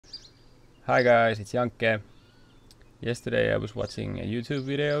Hi guys, it's Janke. Yesterday I was watching YouTube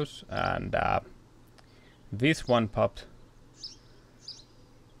videos and this one popped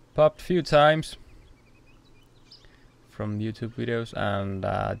few times from YouTube videos, and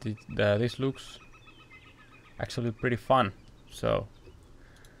this looks actually pretty fun. So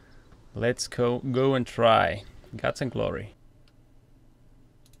let's go and try. Guts and Glory.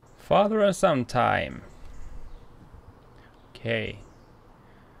 Father and Son time. Okay.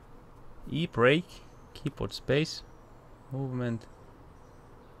 E break, keyboard space, movement,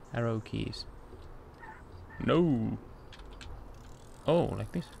 arrow keys. No. Oh,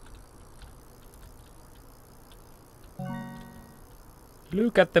 like this.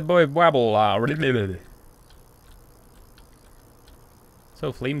 Look at the boy wobble.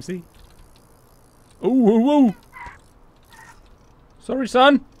 So flimsy. Oh. Sorry,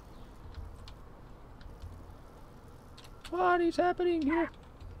 son. What is happening here?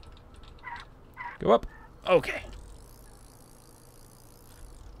 Go up. Okay.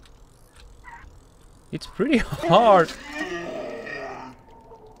 It's pretty hard.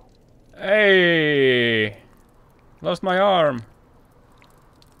 Hey! Lost my arm.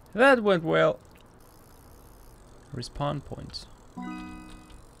 That went well. Respawn points.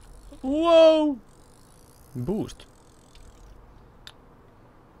 Whoa! Boost.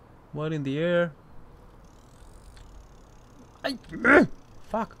 What in the air?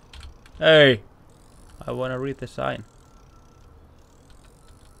 Fuck. Hey! I wanna read the sign.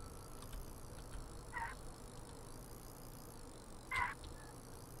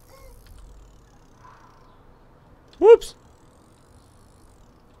 Whoops!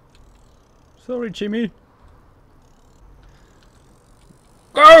 Sorry, Jimmy.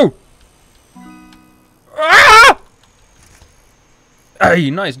 Go! Ah! Hey,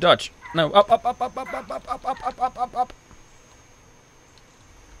 nice dodge. No, up.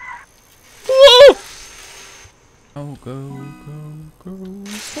 Woo! Oh, go.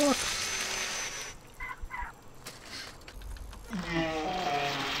 Fuck.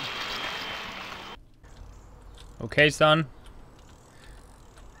 Okay, son.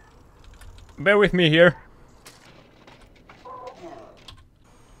 Bear with me here.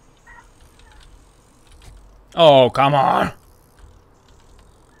 Oh, come on.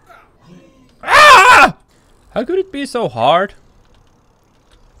 Ah! How could it be so hard?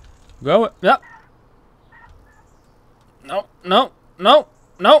 Go. Yeah. No. No.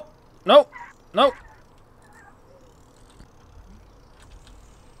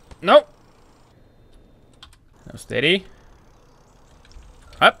 Now steady.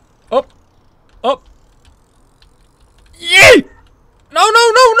 Up. Yay!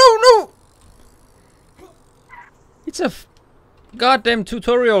 No. It's a goddamn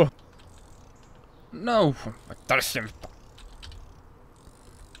tutorial. No.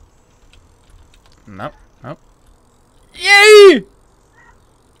 No. Yay!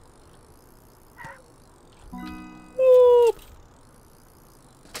 Woo.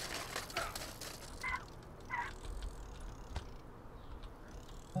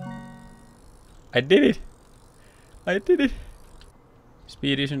 I did it.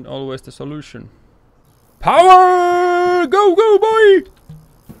 Speed isn't always the solution. Power! Go, boy!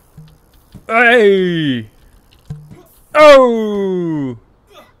 Hey! Oh!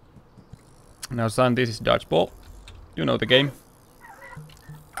 Now, son, this is dodgeball. You know the game.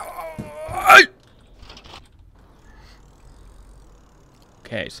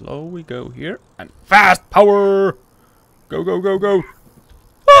 Okay, slow we go here. And fast power! Go!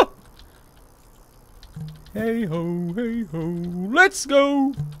 Ah! Hey ho, let's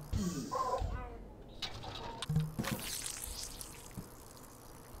go!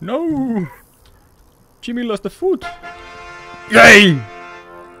 No! Jimmy lost the foot! Yay!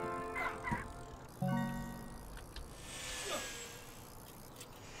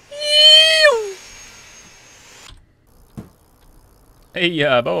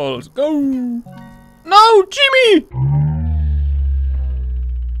 Hey, balls, go! No, Jimmy!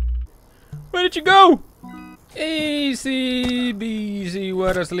 Where did you go? Easy beasy,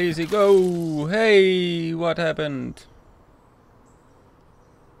 where does Lizzie go? Hey, what happened?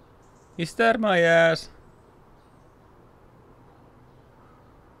 Is that my ass?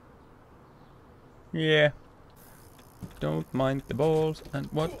 Yeah. Don't mind the balls and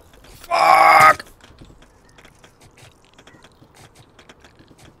what? Fuck!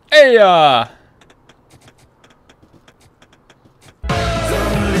 Hey!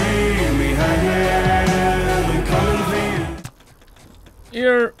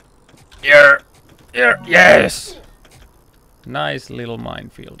 Here. Yes! Nice little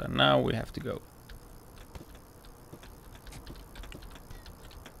minefield, and now we have to go.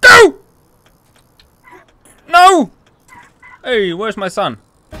 Go! Hey, where's my son?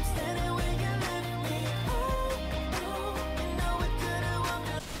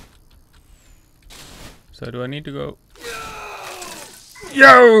 So do I need to go?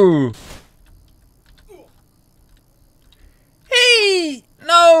 Yo! Hey!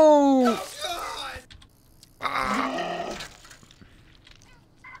 No!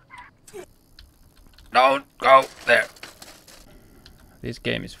 Don't go there. This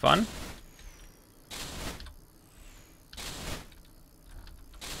game is fun.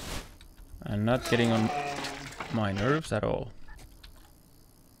 And not getting on my nerves at all.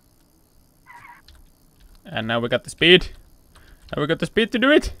 And now we got the speed. Now we got the speed to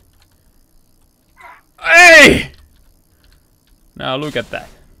do it. Hey! Now look at that.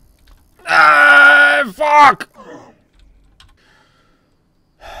 Ah, fuck!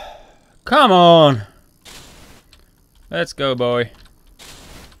 Come on. Let's go, boy.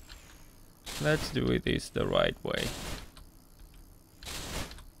 Let's do it this the right way.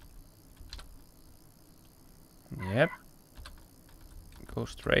 Yep. Go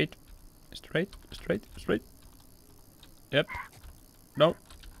straight. Straight, straight, straight. Yep. No.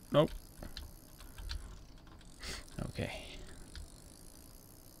 No. Okay.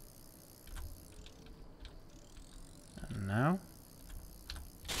 And now.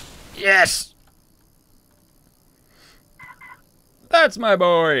 Yes! That's my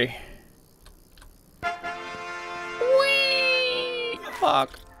boy! Whee!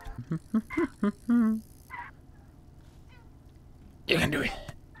 Fuck. You can do it.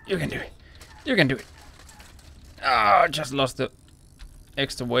 You can do it. You can do it. Ah, just lost the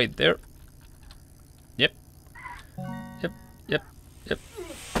extra weight there. Yep. Yep. Yep. Yep.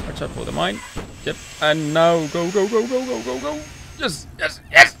 Watch out for the mine. Yep. And now go, go, go, go, go, go, go. Yes. Yes.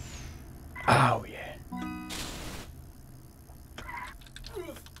 Yes. Oh yeah.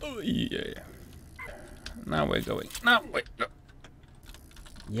 Oh yeah. Now we're going. Now wait. No.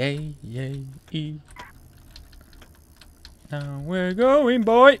 Yay! Yay! E. Now we're going,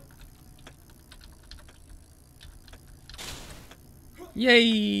 boy.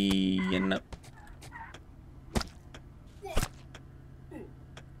 Yay! And up.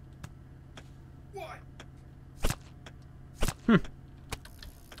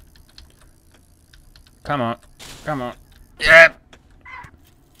 Come on. Come on. Yep.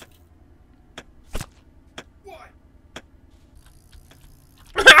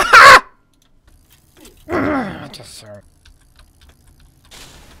 Just sir.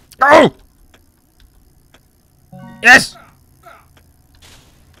 Go! Yes!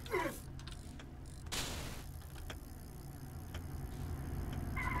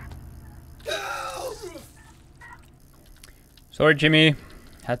 Sorry, Jimmy.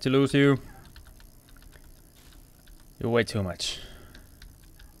 Had to lose you. You weigh too much.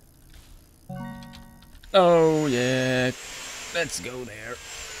 Oh, yeah. Let's go there.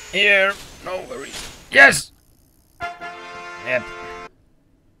 Here. No worries. Yes! Yep.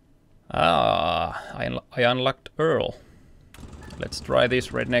 Ah, I unlocked Earl. Let's try this,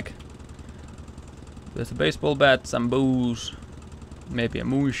 redneck. With a baseball bat, some booze, maybe a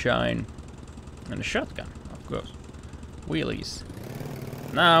moonshine, and a shotgun, of course. Wheelies.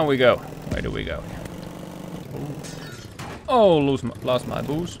 Now we go. Where do we go? Oh, lost my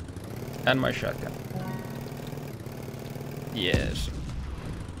booze and my shotgun. Yes.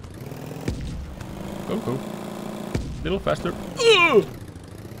 Go, go. Little faster. Ugh!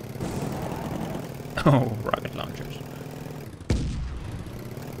 Oh, rocket launchers.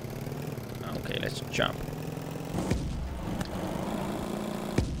 Okay, let's jump.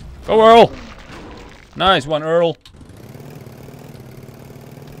 Go, Earl! Nice one, Earl.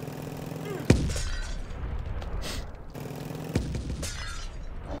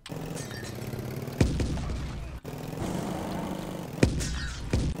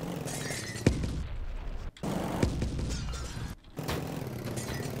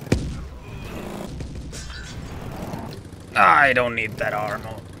 I don't need that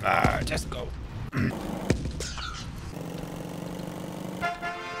armor. Just go.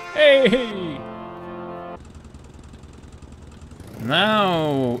 Hey!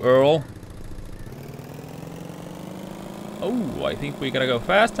 Now, Earl. Oh, I think we gotta go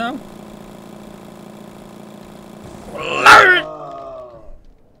fast now.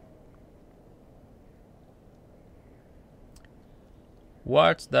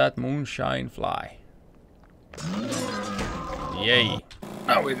 Watch that moonshine fly. Yay.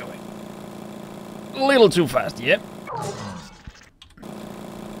 Now we're going. A little too fast, yep.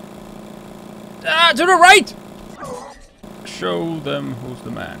 Ah, to the right! Show them who's the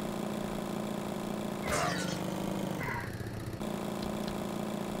man.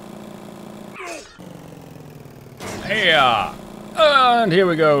 Yeah. And here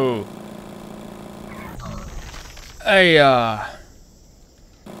we go. Hey,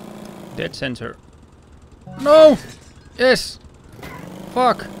 dead center. No! Yes!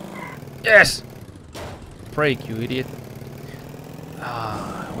 Fuck! Yes! Break, you idiot.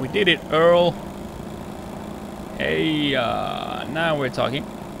 Ah, we did it, Earl. Hey, now we're talking.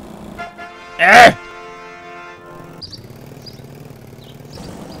 Eh!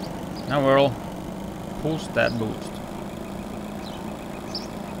 Now, Earl, push that boost.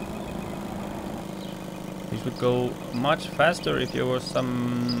 This would go much faster if you were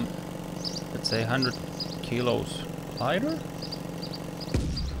some, let's say, 100 kilos lighter.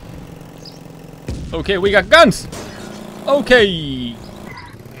 Okay, we got guns! Okay!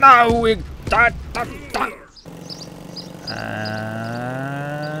 Now we... And...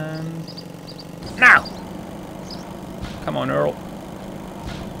 now! Come on, Earl.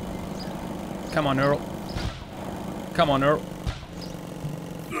 Come on, Earl. Come on, Earl.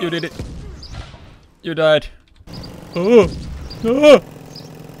 You did it. You died. Oh! Oh!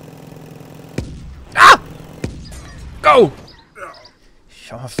 Ah! Go!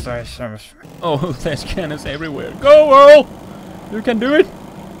 Oh, there's cannons everywhere. Go, Earl! You can do it!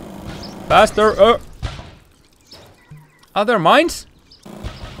 Faster! Are there mines?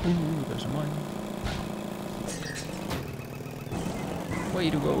 Ooh, there's a mine. Way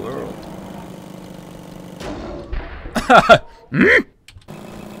to go, Earl. Hmm?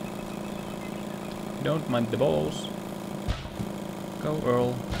 Don't mind the balls. Go,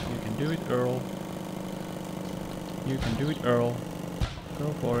 Earl. You can do it, Earl. You can do it, Earl.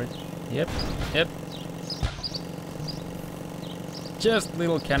 Go for it. Yep, yep. Just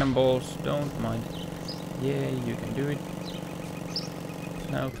little cannonballs, don't mind. Yeah, you can do it.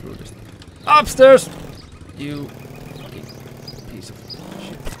 Now through this. Upstairs! You fucking piece of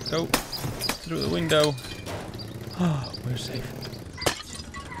shit. Go through the window. Ah, we're safe.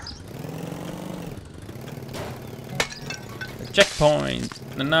 A checkpoint.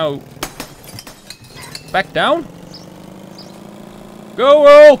 And now back down? Go,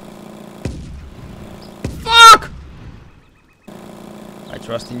 Earl! Fuck! I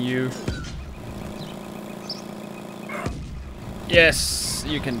trust in you. Yes,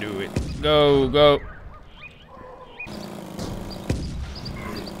 you can do it. Go, go.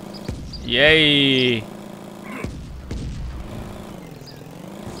 Yay!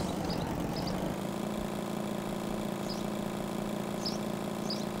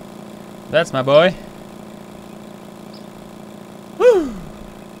 That's my boy. Woo!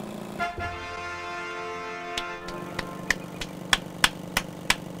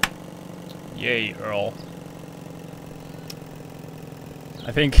 Yay, Earl.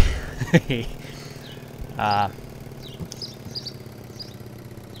 I think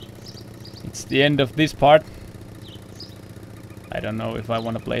it's the end of this part. I don't know if I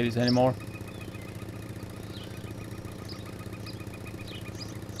want to play this anymore.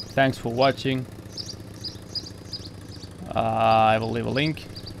 Thanks for watching. I will leave a link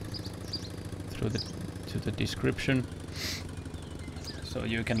to the description, so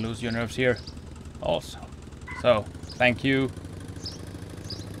you can lose your nerves here also. So thank you.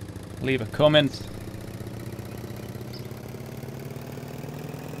 Leave a comment.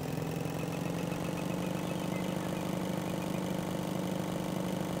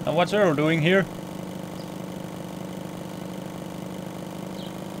 Now what's Earl doing here?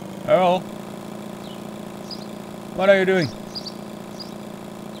 Earl? What are you doing?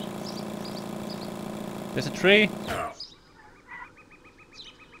 There's a tree?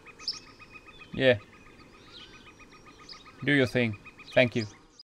 Yeah. Do your thing. Thank you.